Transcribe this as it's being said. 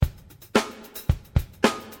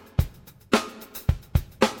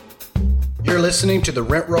listening to the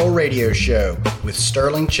Rent Roll Radio Show with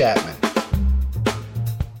Sterling Chapman.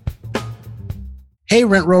 Hey,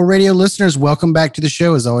 Rent Roll Radio listeners, welcome back to the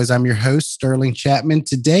show. As always, I'm your host, Sterling Chapman.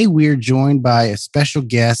 Today, we're joined by a special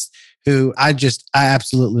guest who I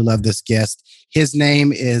absolutely love this guest. His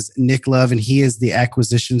name is Nick Love, and he is the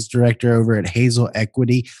acquisitions director over at Hazel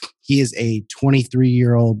Equity. He is a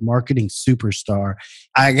 23-year-old marketing superstar.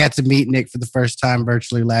 I got to meet Nick for the first time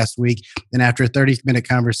virtually last week. And after a 30-minute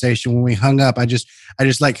conversation, when we hung up, I just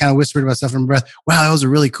like kind of whispered to myself in breath, wow, that was a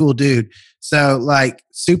really cool dude. So like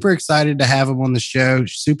super excited to have him on the show.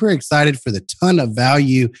 Super excited for the ton of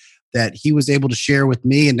value that he was able to share with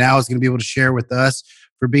me and now is going to be able to share with us.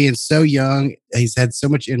 For being so young, he's had so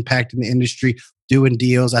much impact in the industry, doing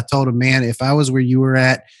deals. I told him, man, if I was where you were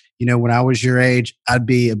at, when I was your age, I'd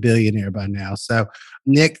be a billionaire by now. So,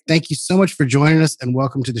 Nick, thank you so much for joining us and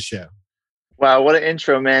welcome to the show. Wow, what an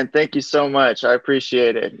intro, man. Thank you so much. I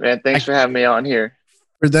appreciate it, man. Thanks for having me on here.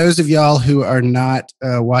 For those of y'all who are not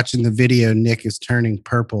watching the video, Nick is turning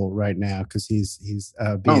purple right now because he's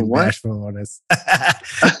being bashful on us.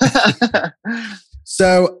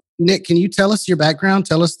 So, Nick, can you tell us your background?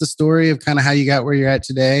 Tell us the story of kind of how you got where you're at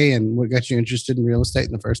today and what got you interested in real estate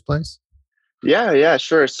in the first place. Yeah,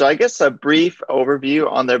 sure. So I guess a brief overview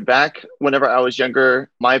on their back. Whenever I was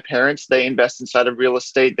younger, my parents, they invest inside of real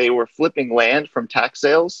estate. They were flipping land from tax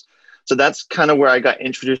sales. So that's kind of where I got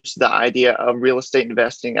introduced to the idea of real estate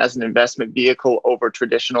investing as an investment vehicle over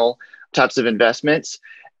traditional types of investments.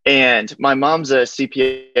 And my mom's a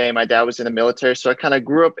CPA. My dad was in the military. So I kind of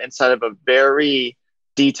grew up inside of a very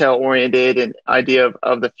detail-oriented and idea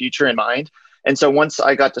of the future in mind. And so once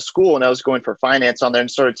I got to school and I was going for finance on there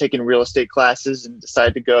and started taking real estate classes and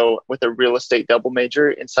decided to go with a real estate double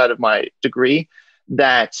major inside of my degree,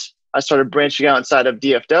 that I started branching out inside of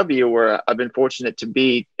DFW, where I've been fortunate to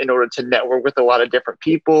be in order to network with a lot of different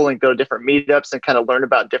people and go to different meetups and kind of learn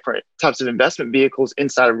about different types of investment vehicles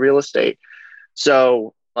inside of real estate.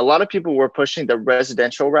 So a lot of people were pushing the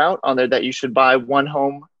residential route on there, that you should buy one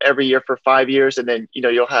home every year for 5 years and then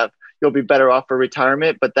you'll be better off for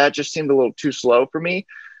retirement. But that just seemed a little too slow for me,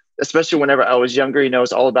 especially whenever I was younger.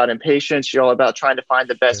 It's all about impatience. You're all about trying to find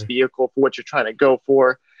the best vehicle for what you're trying to go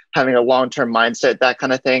for, having a long-term mindset, that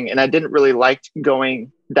kind of thing. And I didn't really like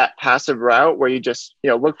going that passive route where you just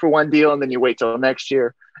look for one deal and then you wait till next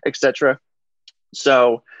year, etc.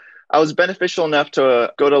 So I was beneficial enough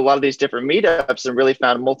to go to a lot of these different meetups and really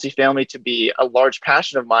found multifamily to be a large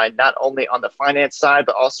passion of mine, not only on the finance side,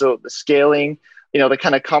 but also the scaling, the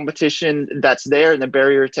kind of competition that's there and the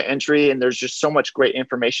barrier to entry. And there's just so much great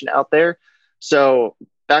information out there. So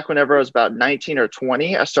back whenever I was about 19 or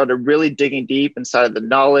 20, I started really digging deep inside of the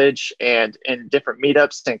knowledge and in different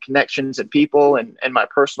meetups and connections and people and my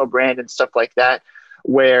personal brand and stuff like that,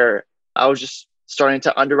 where I was just starting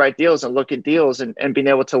to underwrite deals and look at deals and being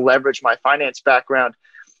able to leverage my finance background.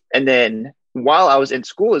 And then while I was in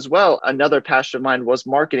school as well, another passion of mine was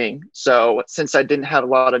marketing. So since I didn't have a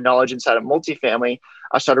lot of knowledge inside of multifamily,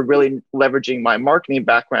 I started really leveraging my marketing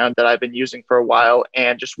background that I've been using for a while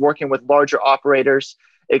and just working with larger operators,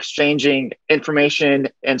 exchanging information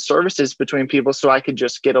and services between people so I could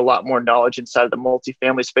just get a lot more knowledge inside of the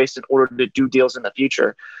multifamily space in order to do deals in the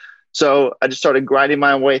future. So I just started grinding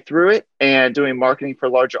my way through it and doing marketing for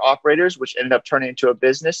larger operators, which ended up turning into a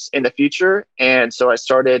business in the future. And so I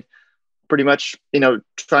started pretty much,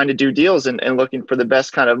 trying to do deals and looking for the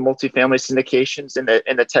best kind of multifamily syndications in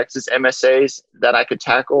the Texas MSAs that I could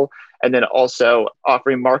tackle. And then also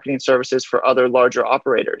offering marketing services for other larger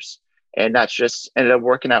operators. And that's just ended up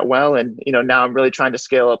working out well. And, now I'm really trying to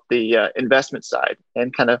scale up the investment side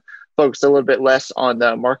and kind of focus a little bit less on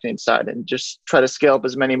the marketing side and just try to scale up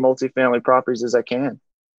as many multifamily properties as I can.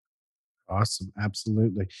 Awesome.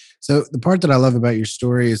 Absolutely. So the part that I love about your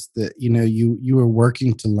story is that, you were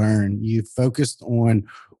working to learn. You focused on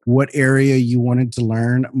what area you wanted to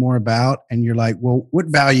learn more about. And you're like, well, what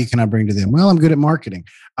value can I bring to them? Well, I'm good at marketing.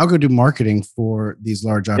 I'll go do marketing for these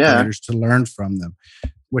large operators to learn from them,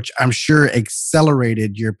 which I'm sure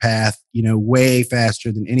accelerated your path, way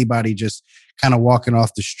faster than anybody just kind of walking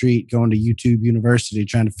off the street, going to YouTube University,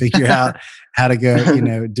 trying to figure out how to go,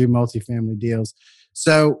 do multifamily deals.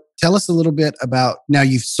 So tell us a little bit about, now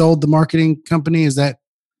you've sold the marketing company, is that?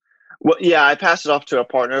 Well, yeah, I passed it off to a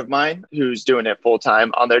partner of mine who's doing it full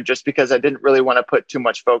time on there just because I didn't really want to put too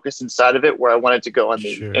much focus inside of it where I wanted to go on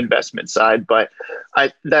the investment side. But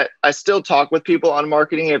I still talk with people on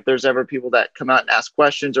marketing if there's ever people that come out and ask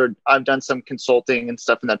questions, or I've done some consulting and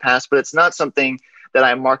stuff in the past, but it's not something that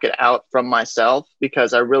I market out from myself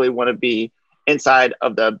because I really want to be inside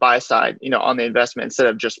of the buy side, on the investment instead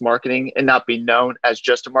of just marketing and not be known as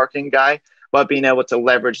just a marketing guy. but being able to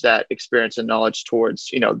leverage that experience and knowledge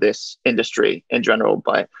towards, this industry in general.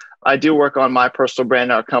 But I do work on my personal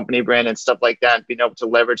brand, our company brand and stuff like that, and being able to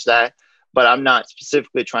leverage that. But I'm not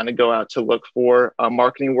specifically trying to go out to look for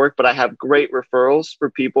marketing work, but I have great referrals for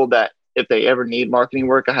people that if they ever need marketing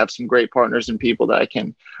work, I have some great partners and people that I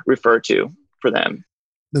can refer to for them.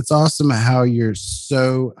 That's awesome how you're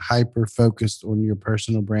so hyper focused on your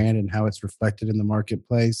personal brand and how it's reflected in the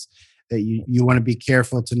marketplace that you want to be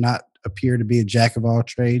careful to not appear to be a jack of all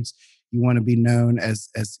trades. You want to be known as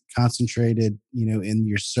concentrated, in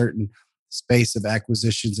your certain space of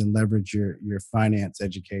acquisitions and leverage your finance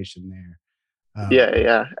education there.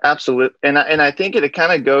 Yeah, absolutely. And I think it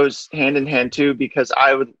kind of goes hand in hand too, because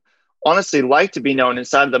I would honestly like to be known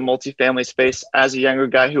inside of the multifamily space as a younger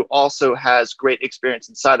guy who also has great experience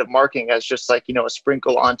inside of marketing as just like, a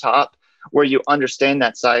sprinkle on top where you understand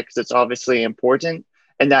that side because it's obviously important.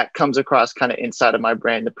 And that comes across kind of inside of my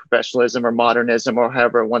brand, the professionalism or modernism or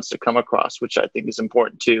however it wants to come across, which I think is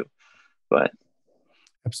important too. But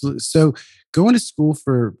absolutely. So going to school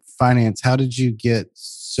for finance, how did you get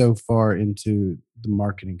so far into the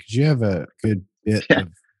marketing? Because you have a good bit of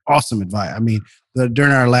awesome advice. I mean,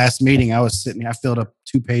 during our last meeting, I filled up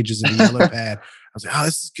 2 pages of a yellow pad. I was like, oh,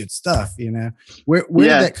 this is good stuff. Where did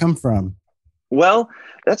that come from? Well,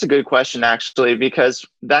 that's a good question, actually, because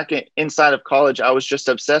back inside of college, I was just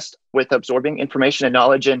obsessed with absorbing information and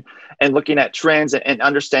knowledge and looking at trends and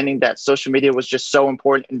understanding that social media was just so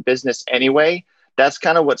important in business anyway. That's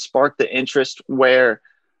kind of what sparked the interest where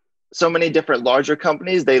so many different larger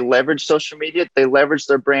companies, they leverage social media, they leverage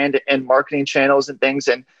their brand and marketing channels and things.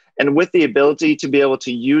 And with the ability to be able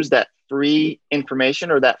to use that free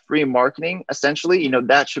information or that free marketing, essentially,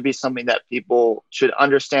 that should be something that people should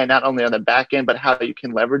understand, not only on the back end, but how you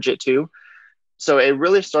can leverage it too. So it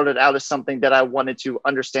really started out as something that I wanted to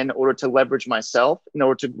understand in order to leverage myself, in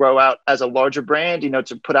order to grow out as a larger brand,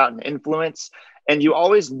 to put out an influence. And you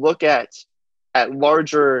always look at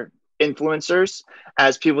larger influencers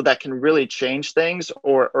as people that can really change things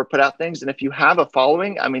or put out things. And if you have a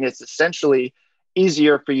following, I mean, it's essentially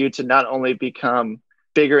easier for you to not only become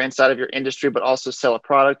bigger inside of your industry, but also sell a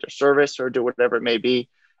product or service or do whatever it may be.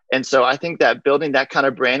 And so I think that building that kind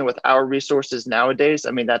of brand with our resources nowadays,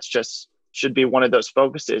 I mean, that's just should be one of those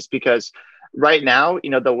focuses because right now,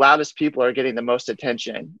 the loudest people are getting the most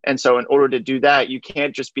attention. And so in order to do that, you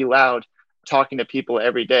can't just be loud talking to people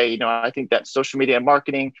every day. I think that social media and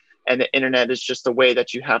marketing and the internet is just the way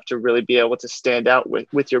that you have to really be able to stand out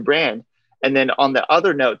with your brand. And then on the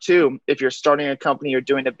other note too, if you're starting a company or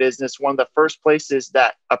doing a business, one of the first places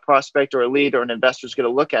that a prospect or a lead or an investor is going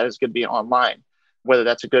to look at is going to be online, whether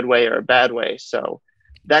that's a good way or a bad way. So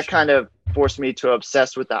that kind of forced me to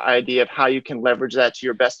obsess with the idea of how you can leverage that to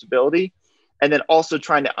your best ability. And then also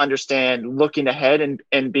trying to understand looking ahead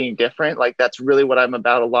and being different. Like that's really what I'm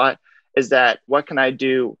about a lot. Is that what can I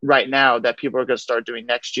do right now that people are going to start doing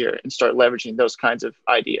next year and start leveraging those kinds of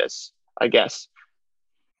ideas, I guess.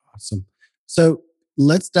 Awesome. So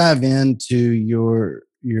let's dive into your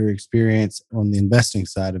experience on the investing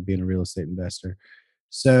side of being a real estate investor.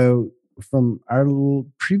 So from our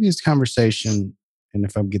previous conversation, and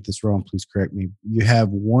if I get this wrong, please correct me, you have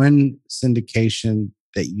one syndication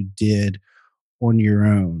that you did on your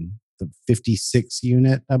own, the 56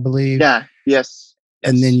 unit, I believe. Yeah. Yes.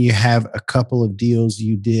 And then you have a couple of deals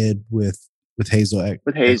you did with Hazel.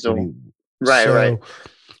 With Hazel. Equity. Right.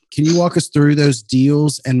 Can you walk us through those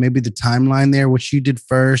deals and maybe the timeline there, what you did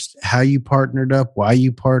first, how you partnered up, why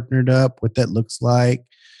you partnered up, what that looks like?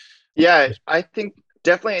 Yeah, I think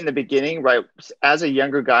definitely in the beginning, right? As a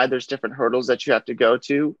younger guy, there's different hurdles that you have to go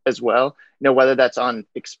to as well, whether that's on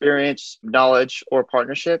experience, knowledge, or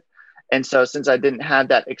partnership. And so since I didn't have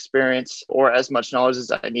that experience or as much knowledge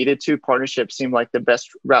as I needed to, partnership seemed like the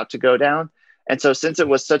best route to go down. And so since it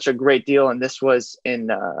was such a great deal, and this was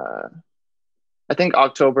in, I think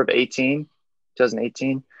October of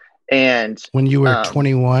 2018. And when you were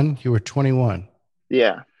 21, you were 21.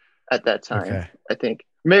 Yeah, at that time, okay. I think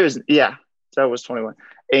maybe it was, so I was 21.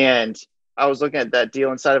 And I was looking at that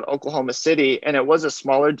deal inside of Oklahoma City, and it was a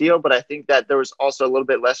smaller deal, but I think that there was also a little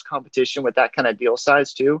bit less competition with that kind of deal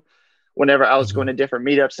size too. Whenever I was going to different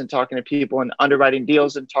meetups and talking to people and underwriting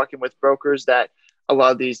deals and talking with brokers, that a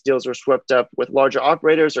lot of these deals were swept up with larger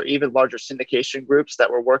operators or even larger syndication groups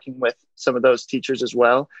that were working with some of those teachers as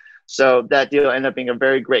well. So that deal ended up being a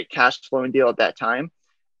very great cash flowing deal at that time.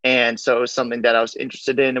 And so it was something that I was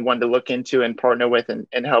interested in and wanted to look into and partner with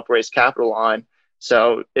and help raise capital on.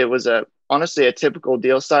 So it was honestly a typical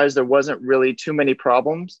deal size. There wasn't really too many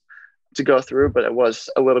problems to go through, but it was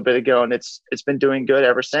a little bit ago, and it's been doing good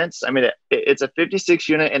ever since. I mean, it's a 56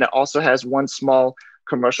 unit, and it also has one small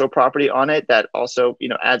commercial property on it that also,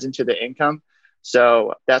 adds into the income.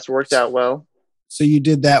 So that's worked out well. So you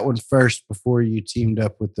did that one first before you teamed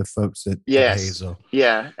up with the folks at Yes. Hazel.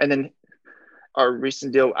 Yeah. And then our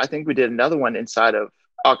recent deal, I think we did another one inside of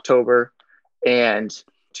October. And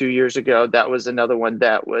 2 years ago, that was another one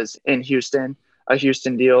that was in Houston, a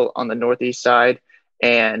Houston deal on the Northeast side.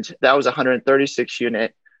 And that was a 136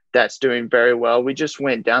 unit that's doing very well. We just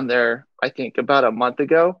went down there, I think, about a month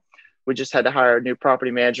ago. We just had to hire a new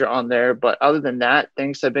property manager on there. But other than that,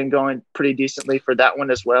 things have been going pretty decently for that one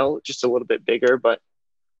as well, just a little bit bigger. But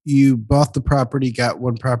you bought the property, got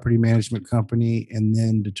one property management company, and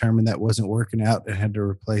then determined that wasn't working out and had to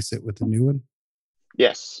replace it with a new one?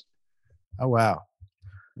 yes. Oh, wow.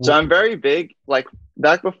 So I'm very big, like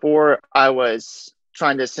back before I was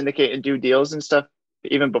trying to syndicate and do deals and stuff,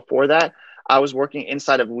 even before that, I was working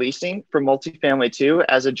inside of leasing for multifamily too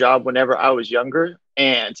as a job whenever I was younger.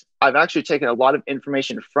 And I've actually taken a lot of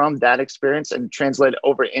information from that experience and translated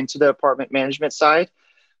over into the apartment management side.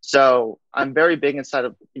 So I'm very big inside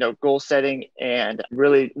of, goal setting and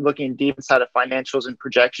really looking deep inside of financials and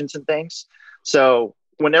projections and things. So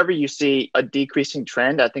whenever you see a decreasing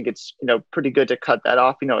trend, I think it's, pretty good to cut that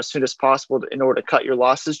off, as soon as possible in order to cut your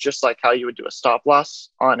losses, just like how you would do a stop loss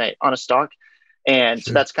on a stock. And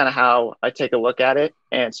so that's kind of how I take a look at it.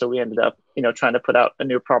 And so we ended up, trying to put out a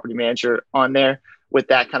new property manager on there with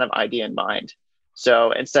that kind of idea in mind.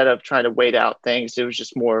 So instead of trying to wait out things, it was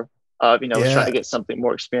just more of, let's try to get something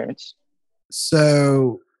more experience.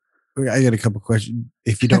 So I got a couple questions,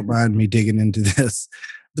 if you don't mind me digging into this.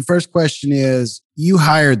 The first question is, you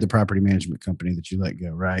hired the property management company that you let go,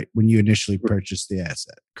 right? When you initially purchased the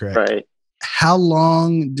asset, correct? Right. How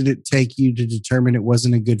long did it take you to determine it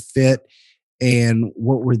wasn't a good fit? And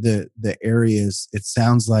what were the areas? It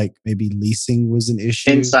sounds like maybe leasing was an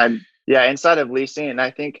issue. Inside of leasing, and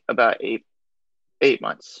I think about eight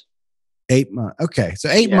months. 8 months. Okay. So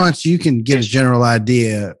 8 months, you can get a general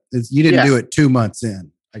idea. You didn't do it 2 months in.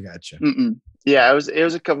 I got you. Yeah, it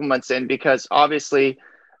was a couple months in, because obviously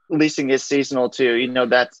leasing is seasonal too.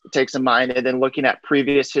 That takes in mind, and then looking at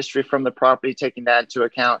previous history from the property, taking that into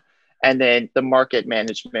account, and then the market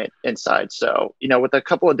management inside. So, with a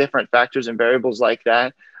couple of different factors and variables like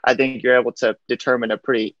that, I think you're able to determine a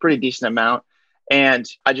pretty decent amount. And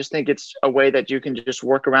I just think it's a way that you can just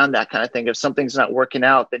work around that kind of thing. If something's not working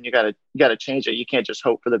out, then you gotta change it. You can't just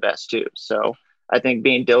hope for the best too. So I think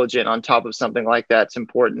being diligent on top of something like that's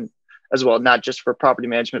important as well, not just for property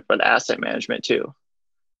management, but asset management too.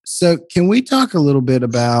 So can we talk a little bit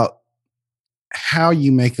about how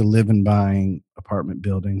you make a living buying apartment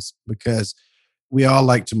buildings? Because we all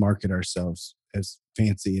like to market ourselves as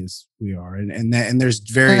fancy as we are. And there's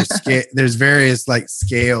various like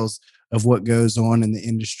scales of what goes on in the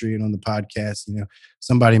industry and on the podcast.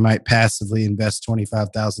 Somebody might passively invest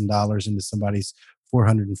 $25,000 into somebody's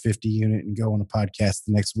 450 unit and go on a podcast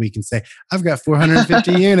the next week and say, I've got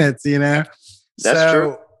 450 units, That's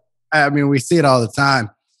true. I mean, we see it all the time.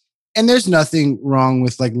 And there's nothing wrong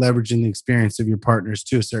with like leveraging the experience of your partners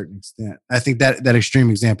to a certain extent. I think that extreme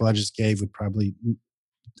example I just gave would probably,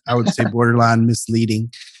 I would say, borderline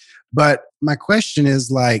misleading. But my question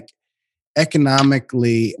is, like,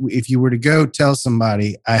 economically, if you were to go tell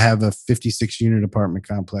somebody, I have a 56 unit apartment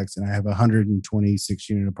complex and I have a 126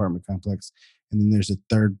 unit apartment complex, and then there's a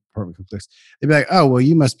third apartment complex, they'd be like, oh, well,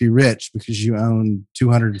 you must be rich because you own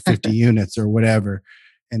 250 units or whatever.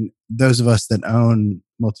 And those of us that own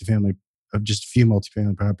multifamily, of just a few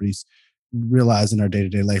multifamily properties, realize in our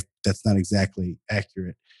day-to-day life that's not exactly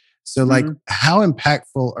accurate. So like, how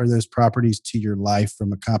impactful are those properties to your life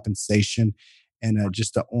from a compensation and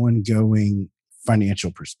just an ongoing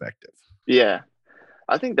financial perspective? Yeah,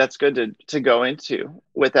 I think that's good to go into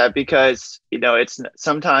with that, because, it's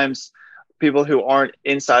sometimes people who aren't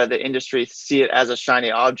inside of the industry see it as a shiny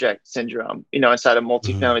object syndrome, inside of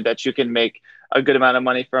multifamily, that you can make a good amount of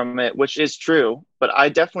money from it, which is true. But I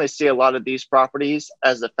definitely see a lot of these properties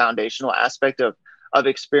as the foundational aspect of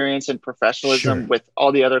experience and professionalism with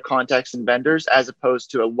all the other contacts and vendors, as opposed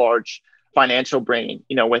to a large financial brain,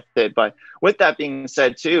 with it. But with that being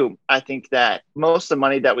said too, I think that most of the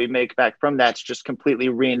money that we make back from that's just completely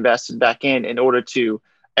reinvested back in order to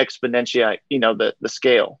exponentiate, the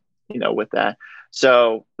scale, with that.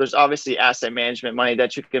 So there's obviously asset management money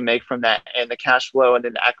that you can make from that, and the cash flow, and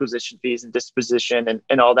then acquisition fees and disposition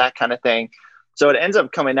and all that kind of thing. So it ends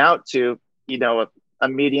up coming out to, a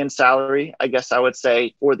median salary, I guess I would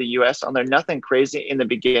say, for the US on there. Nothing crazy in the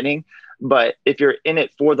beginning, but if you're in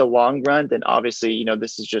it for the long run, then obviously,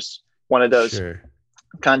 this is just one of those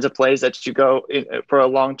kinds of plays that you go in for a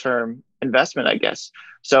long-term investment, I guess.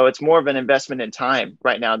 So it's more of an investment in time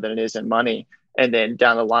right now than it is in money. And then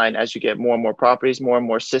down the line, as you get more and more properties, more and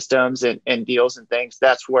more systems and deals and things,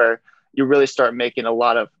 that's where you really start making a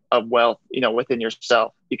lot of wealth, within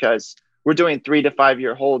yourself, because we're doing 3 to 5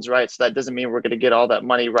 year holds, right? So that doesn't mean we're going to get all that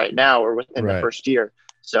money right now or within the Right. first year.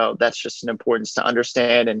 So that's just an importance to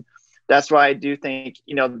understand. And that's why I do think,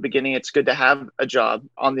 in the beginning, it's good to have a job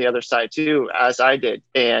on the other side too, as I did.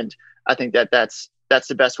 And I think that's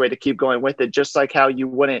the best way to keep going with it. Just like how you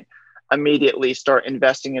wouldn't immediately start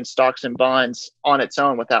investing in stocks and bonds on its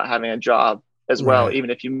own without having a job as well, Right. even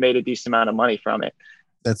if you made a decent amount of money from it.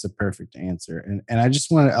 That's a perfect answer. And I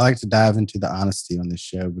like to dive into the honesty on this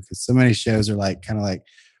show, because so many shows are like kind of like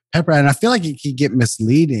pepper, and I feel like it can get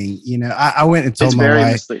misleading. I went and told It's my very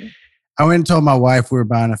wife, misleading. I went and told my wife we were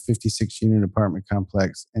buying a 56 unit apartment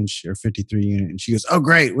complex or 53 unit. And she goes, "Oh,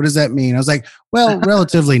 great. What does that mean?" I was like, "Well,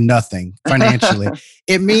 relatively nothing financially.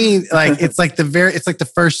 It means like, it's like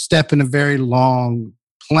the first step in a very long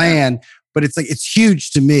plan, but it's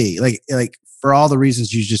huge to me. Like for all the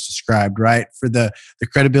reasons you just described, right? For the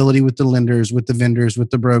credibility with the lenders, with the vendors,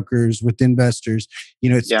 with the brokers, with the investors,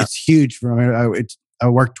 Yeah. it's huge for me. I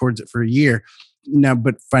worked towards it for a year. No,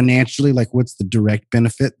 but financially, like, what's the direct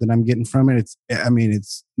benefit that I'm getting from it?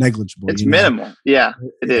 It's negligible. It's minimal. Yeah,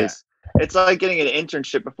 it Yeah. is. It's like getting an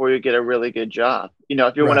internship before you get a really good job.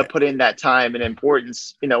 If you want to Right. put in that time and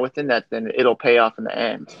importance, within that, then it'll pay off in the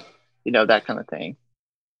end, that kind of thing.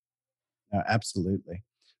 No, absolutely.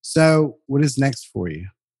 So, what is next for you?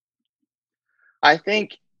 I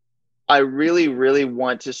think I really, really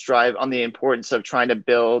want to strive on the importance of trying to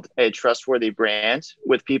build a trustworthy brand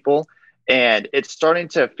with people. And it's starting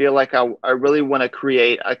to feel like I really want to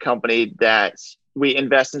create a company that we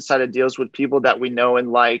invest inside of deals with people that we know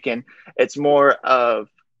and like. And it's more of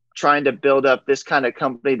trying to build up this kind of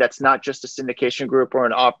company that's not just a syndication group or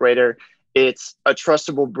an operator. It's a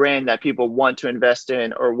trustable brand that people want to invest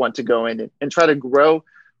in or want to go in and try to grow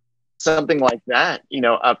something like that,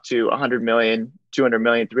 up to 100 million, 200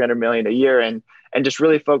 million, 300 million a year, and just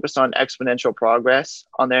really focus on exponential progress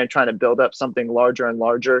on there and trying to build up something larger and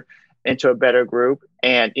larger into a better group,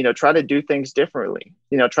 and try to do things differently,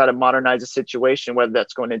 try to modernize a situation, whether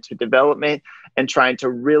that's going into development and trying to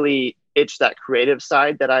really itch that creative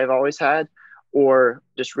side that I've always had, or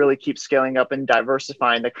just really keep scaling up and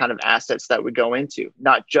diversifying the kind of assets that we go into,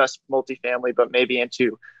 not just multifamily, but maybe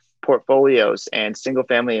into portfolios and single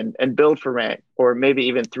family and build for rent, or maybe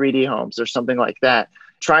even 3D homes or something like that.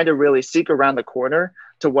 Trying to really seek around the corner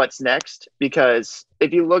to what's next. Because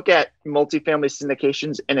if you look at multifamily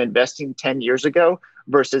syndications and investing 10 years ago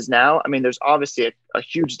versus now, there's obviously a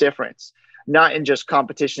huge difference, not in just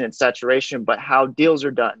competition and saturation, but how deals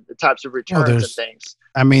are done, the types of returns and things.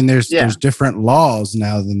 There's different laws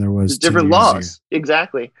now than there was There's different 10 years laws. ago.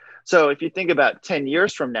 Exactly. So if you think about 10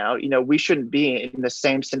 years from now, we shouldn't be in the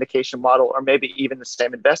same syndication model, or maybe even the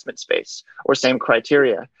same investment space or same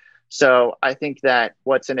criteria. So I think that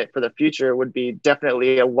what's in it for the future would be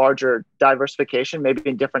definitely a larger diversification, maybe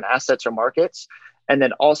in different assets or markets, and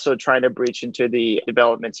then also trying to breach into the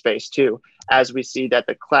development space too, as we see that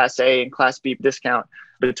the Class A and Class B discount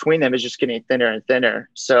between them is just getting thinner and thinner.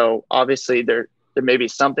 So obviously there may be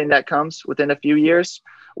something that comes within a few years,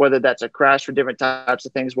 whether that's a crash for different types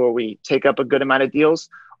of things where we take up a good amount of deals,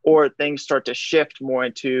 or things start to shift more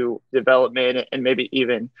into development and maybe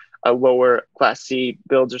even a lower Class C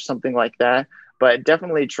builds or something like that. But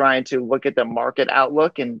definitely trying to look at the market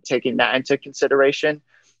outlook and taking that into consideration.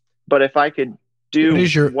 But if I could do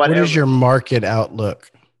what is your market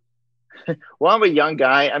outlook? Well, I'm a young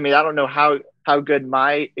guy. I don't know how good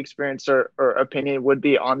my experience or opinion would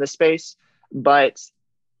be on the space, but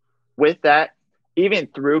with that, even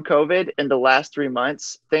through COVID in the last 3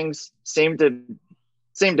 months, things seem to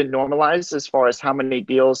normalize as far as how many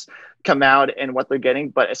deals come out and what they're getting.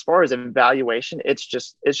 But as far as evaluation, it's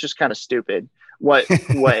just kind of stupid what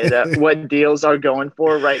deals are going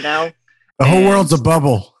for right now. The whole world's a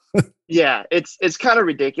bubble. Yeah, it's kind of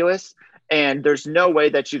ridiculous, and there's no way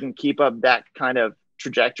that you can keep up that kind of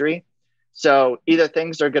trajectory. So either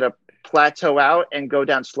things are going to plateau out and go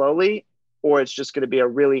down slowly, or it's just going to be a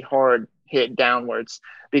really hard hit downwards,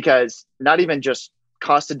 because not even just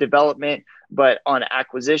cost of development, but on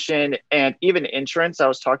acquisition and even insurance. I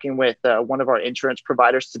was talking with one of our insurance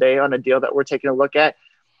providers today on a deal that we're taking a look at,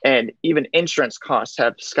 and even insurance costs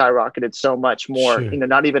have skyrocketed so much more, Sure.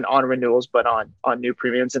 not even on renewals, but on new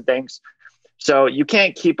premiums and things. So you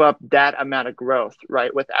can't keep up that amount of growth,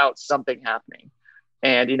 right, without something happening.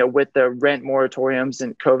 And, with the rent moratoriums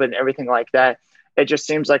and COVID and everything like that, it just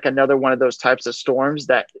seems like another one of those types of storms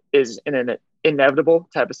that is in an inevitable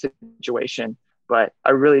type of situation. But I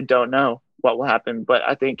really don't know what will happen. But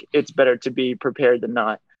I think it's better to be prepared than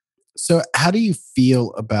not. So how do you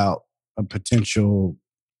feel about a potential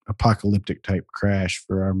apocalyptic type crash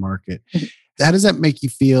for our market? How does that make you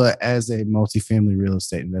feel as a multifamily real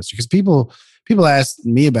estate investor? Because people ask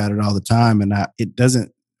me about it all the time, and it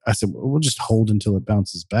doesn't. I said, well, we'll just hold until it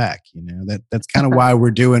bounces back. That's kind of why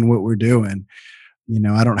we're doing what we're doing.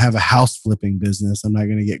 I don't have a house flipping business. I'm not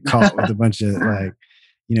going to get caught with a bunch of True.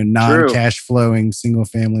 non-cash flowing single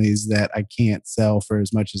families that I can't sell for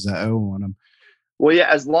as much as I owe on them. Well, yeah,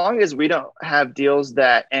 as long as we don't have deals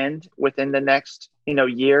that end within the next,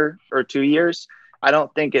 year or 2 years, I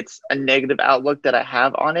don't think it's a negative outlook that I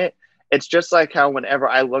have on it. It's just like how whenever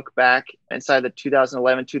I look back inside the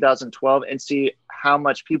 2011, 2012 and see how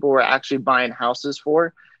much people were actually buying houses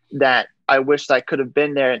for, that I wish I could have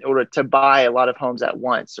been there in order to buy a lot of homes at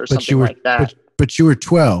once or something like that. But you were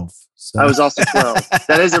 12. So. I was also 12.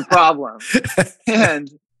 That is a problem.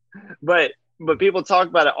 But people talk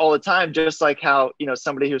about it all the time, just like how,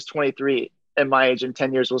 somebody who's 23 at my age in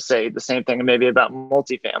 10 years will say the same thing, and maybe about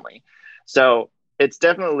multifamily. So it's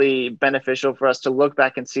definitely beneficial for us to look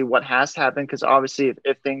back and see what has happened, because obviously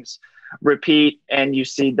if things repeat and you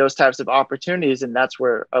see those types of opportunities, and that's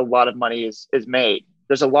where a lot of money is made.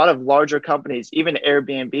 There's a lot of larger companies, even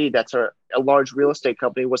Airbnb, that's a large real estate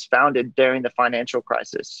company, was founded during the financial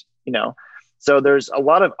crisis, So there's a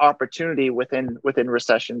lot of opportunity within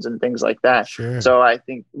recessions and things like that. Sure. So I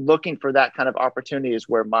think looking for that kind of opportunity is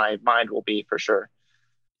where my mind will be for sure.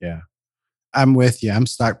 Yeah. I'm with you. I'm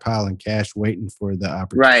stockpiling cash, waiting for the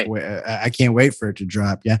opportunity. Right. I can't wait for it to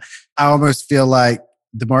drop. Yeah. I almost feel like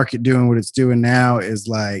the market doing what it's doing now is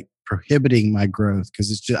like prohibiting my growth,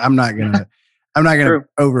 because it's just, I'm not going to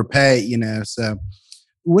overpay, So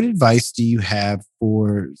what advice do you have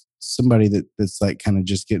for somebody that's like kind of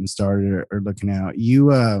just getting started or looking out?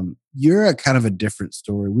 You're a kind of a different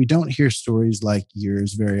story. We don't hear stories like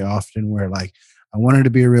yours very often, where like, I wanted to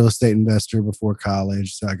be a real estate investor before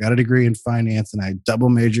college, so I got a degree in finance and I double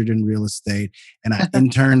majored in real estate, and I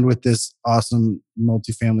interned with this awesome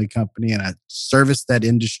multifamily company, and I serviced that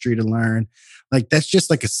industry to learn. Like, that's just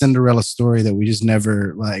like a Cinderella story that we just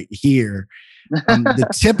never like hear.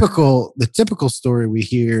 The typical story we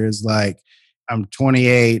hear is like, I'm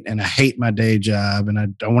 28 and I hate my day job and I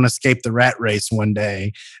don't want to escape the rat race one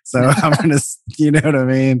day. So I'm going to, you know what I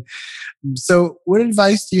mean? So what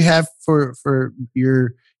advice do you have for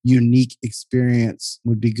your unique experience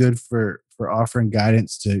would be good for offering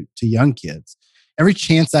guidance to young kids? Every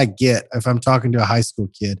chance I get, if I'm talking to a high school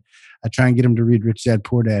kid, I try and get them to read Rich Dad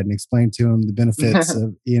Poor Dad and explain to them the benefits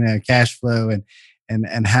of, cash flow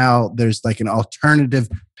and how there's like an alternative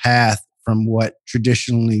path from what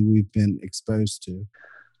traditionally we've been exposed to.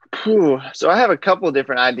 So I have a couple of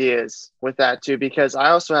different ideas with that too, because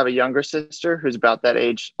I also have a younger sister who's about that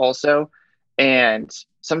age also. And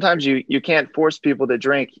sometimes you can't force people to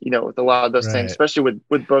drink, with a lot of those things, especially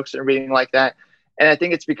with books and reading like that. And I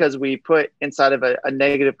think it's because we put inside of a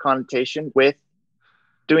negative connotation with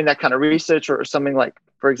doing that kind of research or something like,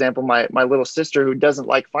 for example, my little sister who doesn't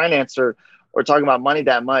like finance or talking about money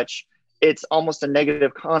that much. It's almost a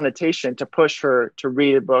negative connotation to push her to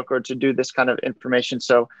read a book or to do this kind of information.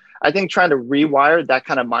 So I think trying to rewire that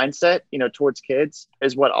kind of mindset, towards kids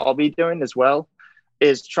is what I'll be doing as well,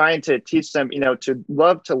 is trying to teach them, to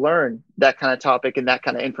love to learn that kind of topic and that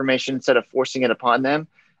kind of information instead of forcing it upon them.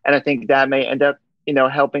 And I think that may end up,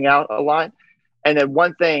 helping out a lot. And then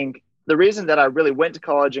one thing, the reason that I really went to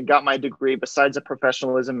college and got my degree, besides the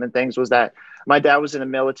professionalism and things, was that my dad was in the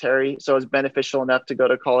military. So it was beneficial enough to go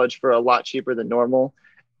to college for a lot cheaper than normal.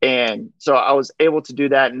 And so I was able to do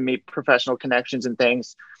that and meet professional connections and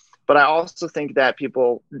things. But I also think that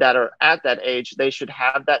people that are at that age, they should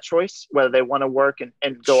have that choice, whether they want to work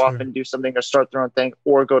and go off and do something or start their own thing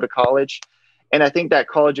or go to college. And I think that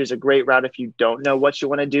college is a great route if you don't know what you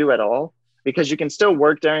want to do at all, because you can still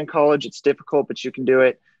work during college. It's difficult, but you can do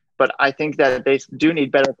it. But I think that they do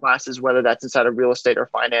need better classes, whether that's inside of real estate or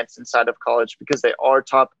finance inside of college, because they are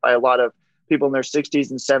taught by a lot of people in their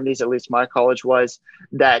 60s and 70s, at least my college was,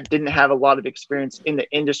 that didn't have a lot of experience in the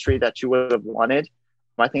industry that you would have wanted.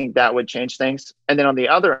 I think that would change things. And then on the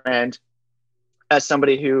other end, as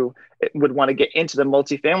somebody who would want to get into the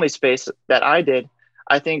multifamily space that I did,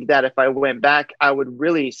 I think that if I went back, I would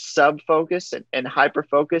really sub-focus and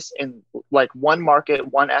hyper-focus in like one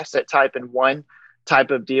market, one asset type, and one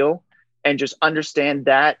type of deal, and just understand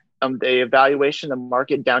that the evaluation, the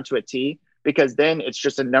market down to a T, because then it's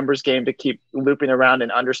just a numbers game to keep looping around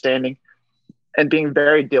and understanding and being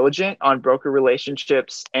very diligent on broker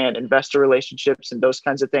relationships and investor relationships and those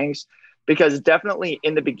kinds of things. Because definitely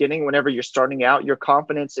in the beginning, whenever you're starting out, your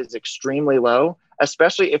confidence is extremely low,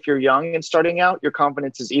 especially if you're young and starting out, your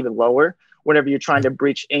confidence is even lower. whenever you're trying to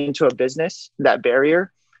breach into a business, that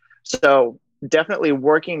barrier. So definitely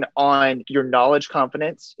working on your knowledge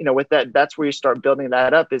confidence, with that, that's where you start building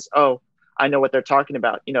that up is, oh, I know what they're talking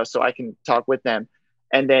about, so I can talk with them.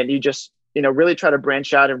 And then you just, really try to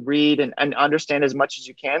branch out and read and understand as much as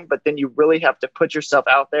you can. But then you really have to put yourself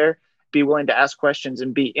out there, be willing to ask questions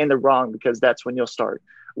and be in the wrong, because that's when you'll start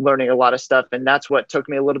learning a lot of stuff. And that's what took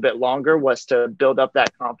me a little bit longer, was to build up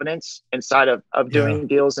that confidence inside of doing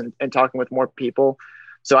deals and talking with more people.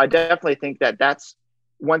 So I definitely think that that's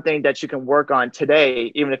one thing that you can work on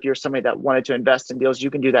today. Even if you're somebody that wanted to invest in deals,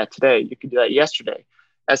 you can do that today. You can do that yesterday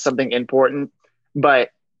as something important.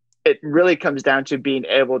 But it really comes down to being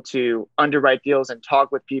able to underwrite deals and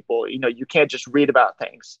talk with people. You can't just read about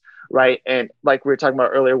things, right? And like we were talking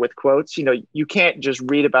about earlier with quotes, you can't just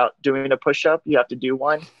read about doing a push-up. You have to do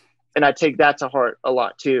one. And I take that to heart a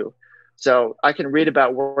lot too. So I can read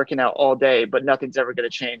about working out all day, but nothing's ever going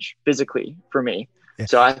to change physically for me. Yeah.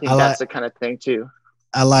 So I think that's the kind of thing too.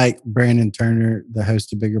 I like Brandon Turner, the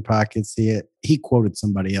host of Bigger Pockets. He quoted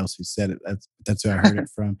somebody else who said it. That's who I heard it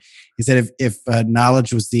from. He said, if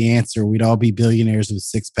knowledge was the answer, we'd all be billionaires with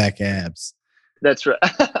 6-pack abs. That's right.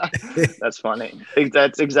 That's funny.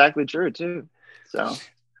 That's exactly true too. So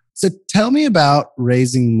tell me about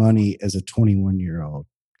raising money as a 21-year-old.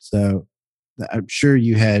 So I'm sure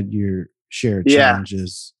you had your share of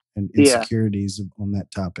challenges and insecurities on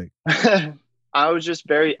that topic. I was just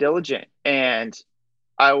very diligent, and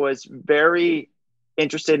I was very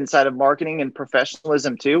interested inside of marketing and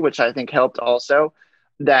professionalism too, which I think helped also,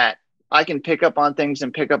 that I can pick up on things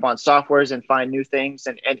and pick up on softwares and find new things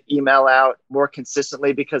and email out more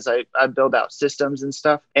consistently because I build out systems and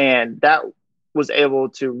stuff. And that was able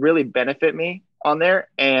to really benefit me on there.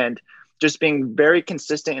 And just being very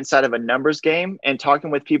consistent inside of a numbers game and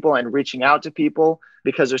talking with people and reaching out to people,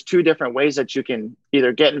 because there's two different ways that you can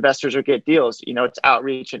either get investors or get deals. It's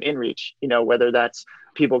outreach and inreach, whether that's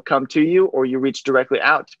people come to you or you reach directly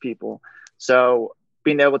out to people. So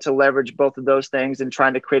being able to leverage both of those things and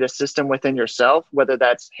trying to create a system within yourself, whether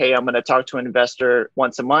that's, hey, I'm going to talk to an investor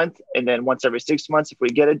once a month and then once every 6 months if we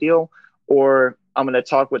get a deal, or I'm going to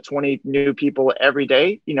talk with 20 new people every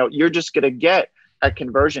day, you're just going to get a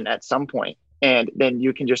conversion at some point. And then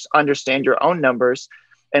you can just understand your own numbers.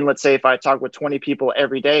 And let's say if I talk with 20 people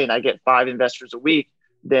every day and I get 5 investors a week,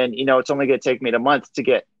 then, it's only going to take me a month to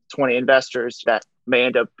get 20 investors that may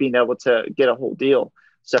end up being able to get a whole deal.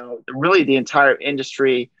 So really the entire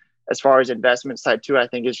industry, as far as investment side too, I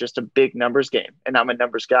think is just a big numbers game, and I'm a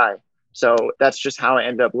numbers guy. So that's just how I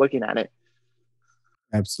ended up looking at it.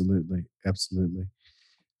 Absolutely.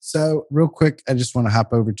 So real quick, I just want to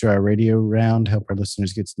hop over to our radio round, help our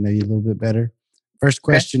listeners get to know you a little bit better. First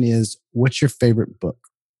question is, what's your favorite book?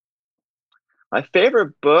 My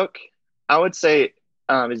favorite book, I would say,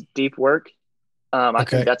 is Deep Work. I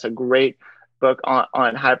think that's a great book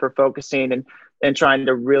on hyper-focusing and trying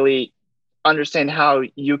to really understand how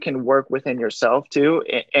you can work within yourself too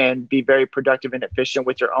and be very productive and efficient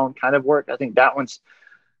with your own kind of work. I think that one's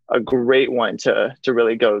a great one to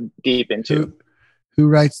really go deep into. Who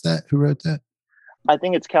writes that? Who wrote that? I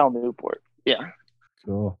think it's Cal Newport. Yeah.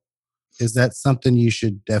 Cool. Is that something you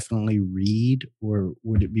should definitely read, or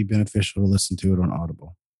would it be beneficial to listen to it on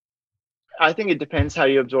Audible? I think it depends how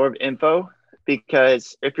you absorb info,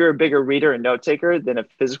 because if you're a bigger reader and note taker, then a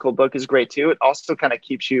physical book is great too. It also kind of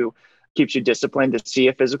keeps you disciplined to see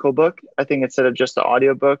a physical book, I think, instead of just the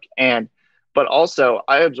audio book. But also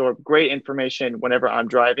I absorb great information whenever I'm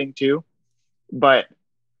driving too. But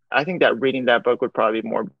I think that reading that book would probably be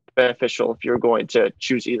more beneficial if you're going to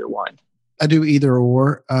choose either one. I do either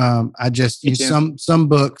or. I just use some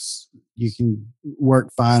books you can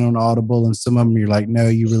work fine on Audible, and some of them you're like, no,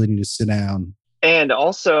 you really need to sit down. And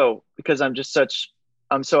also because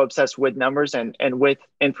I'm so obsessed with numbers and with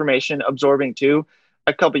information absorbing too.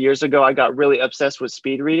 A couple of years ago, I got really obsessed with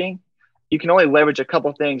speed reading. You can only leverage a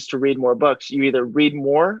couple things to read more books. You either read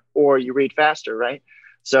more or you read faster, right?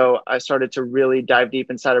 So I started to really dive deep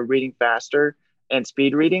inside of reading faster and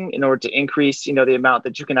speed reading in order to increase, the amount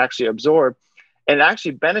that you can actually absorb. And it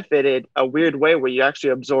actually benefited a weird way where you actually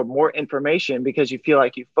absorb more information because you feel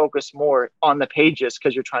like you focus more on the pages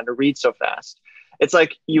because you're trying to read so fast. It's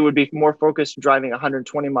like you would be more focused driving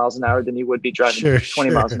 120 miles an hour than you would be driving 20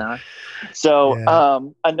 miles an hour.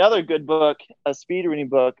 So another good book, a speed reading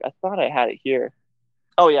book, I thought I had it here.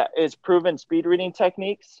 Oh yeah, is Proven Speed Reading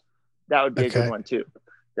Techniques. That would be a good one too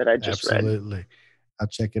that I just read. Absolutely. I'll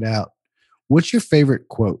check it out. What's your favorite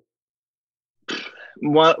quote?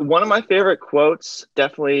 One of my favorite quotes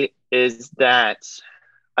definitely is that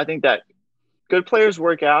I think that good players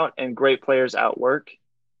work out and great players outwork.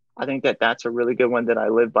 I think that that's a really good one that I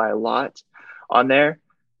live by a lot. on there.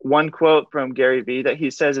 One quote from Gary Vee that he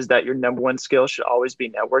says is that your number one skill should always be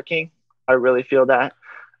networking. I really feel that.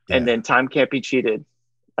 Yeah. And then time can't be cheated.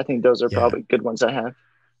 I think those are probably good ones I have.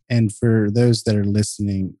 And for those that are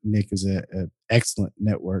listening, Nick is an excellent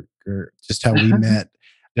networker. Just how we met.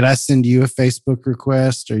 Did I send you a Facebook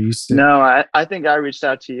request, or you said? No, I think I reached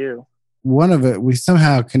out to you. One of it, we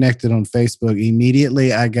somehow connected on Facebook.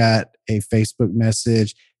 Immediately, I got a Facebook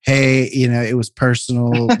message. Hey, it was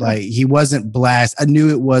personal. Like, he wasn't blast. I knew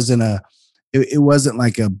it wasn't it wasn't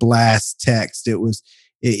like a blast text.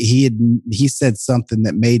 He said something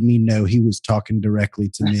that made me know he was talking directly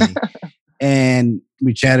to me. And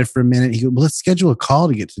we chatted for a minute. He goes, well, let's schedule a call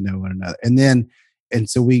to get to know one another. And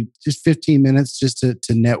so we just 15 minutes just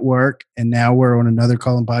to network. And now we're on another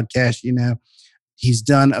call and podcast. He's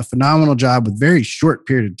done a phenomenal job with very short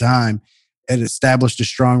period of time and established a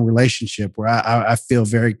strong relationship where I feel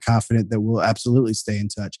very confident that we'll absolutely stay in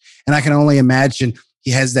touch. And I can only imagine he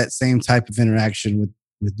has that same type of interaction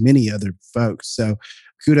with many other folks. So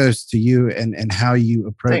kudos to you and how you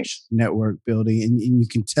approach network building. And you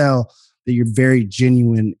can tell that you're very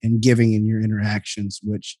genuine and giving in your interactions,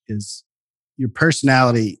 which is your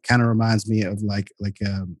personality kind of reminds me of like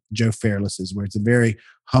Joe Fairless's, where it's a very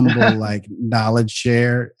humble, like knowledge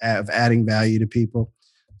share of adding value to people.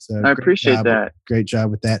 So I appreciate that. Great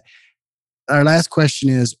job with that. Our last question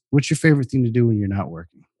is, what's your favorite thing to do when you're not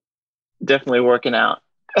working? Definitely working out.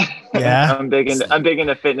 Yeah. I'm big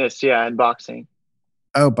into fitness. Yeah. And boxing.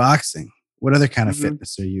 Oh, boxing. What other kind of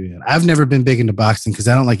fitness are you in? I've never been big into boxing because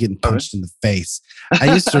I don't like getting punched in the face.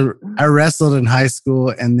 I wrestled in high school,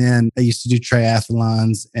 and then I used to do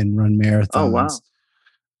triathlons and run marathons. Oh, wow.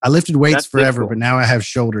 I lifted weights forever, but now I have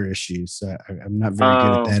shoulder issues. So I'm not very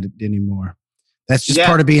good at that anymore. That's just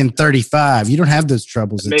part of being 35. You don't have those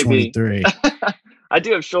troubles at 23. I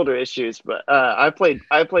do have shoulder issues, but I played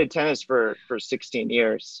tennis for 16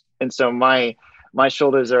 years. And so my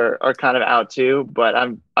shoulders are kind of out too, but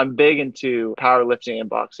I'm big into powerlifting and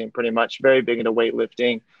boxing, pretty much. Very big into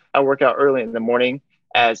weightlifting. I work out early in the morning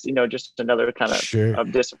as, just another kind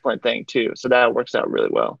of discipline thing too. So that works out really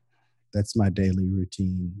well. That's my daily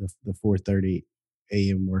routine, the 4:30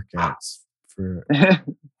 a.m. workouts for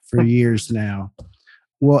years now.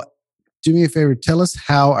 Well, do me a favor. Tell us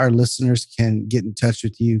how our listeners can get in touch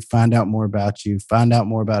with you, find out more about you, find out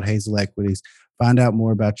more about Hazel Equities, find out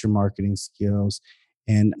more about your marketing skills,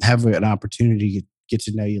 and have an opportunity to get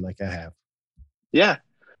to know you like I have. Yeah.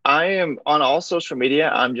 I am on all social media.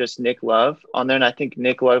 I'm just Nick Love on there. And I think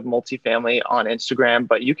Nick Love Multifamily on Instagram,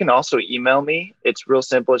 but you can also email me. It's real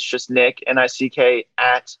simple. It's just Nick, Nick,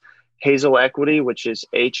 at Hazel Equity, which is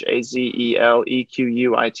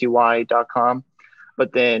HAZELEQUITY.com.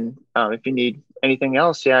 But then if you need anything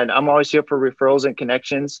else, I'm always here for referrals and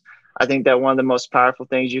connections. I think that one of the most powerful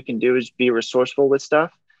things you can do is be resourceful with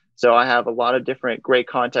stuff. So I have a lot of different great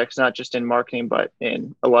contacts, not just in marketing, but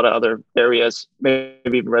in a lot of other areas, maybe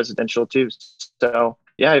even residential too. So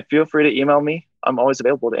feel free to email me. I'm always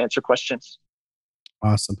available to answer questions.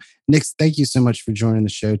 Awesome. Nick, thank you so much for joining the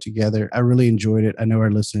show together. I really enjoyed it. I know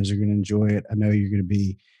our listeners are going to enjoy it. I know you're going to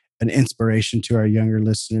be an inspiration to our younger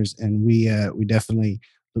listeners. And we definitely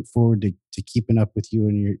look forward to keeping up with you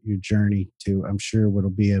and your journey to, I'm sure, what'll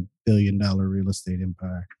be a $1 billion real estate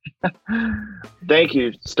empire. Thank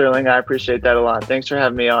you, Sterling. I appreciate that a lot. Thanks for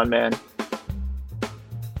having me on, man.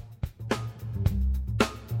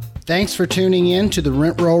 Thanks for tuning in to the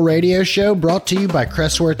Rent Roll Radio Show, brought to you by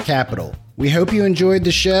Crestworth Capital. We hope you enjoyed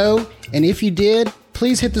the show, and if you did,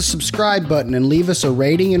 please hit the subscribe button and leave us a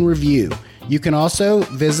rating and review. You can also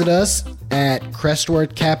visit us at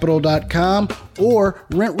crestworthcapital.com or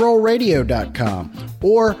rentrollradio.com,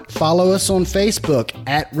 or follow us on Facebook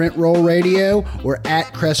at Rent Roll Radio or at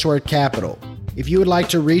Crestworth Capital. If you would like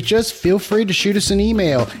to reach us, feel free to shoot us an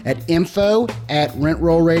email at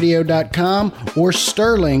info@rentrollradio.com or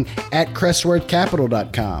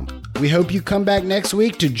sterling@crestworthcapital.com. We hope you come back next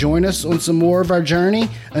week to join us on some more of our journey.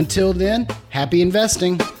 Until then, happy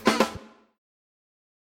investing.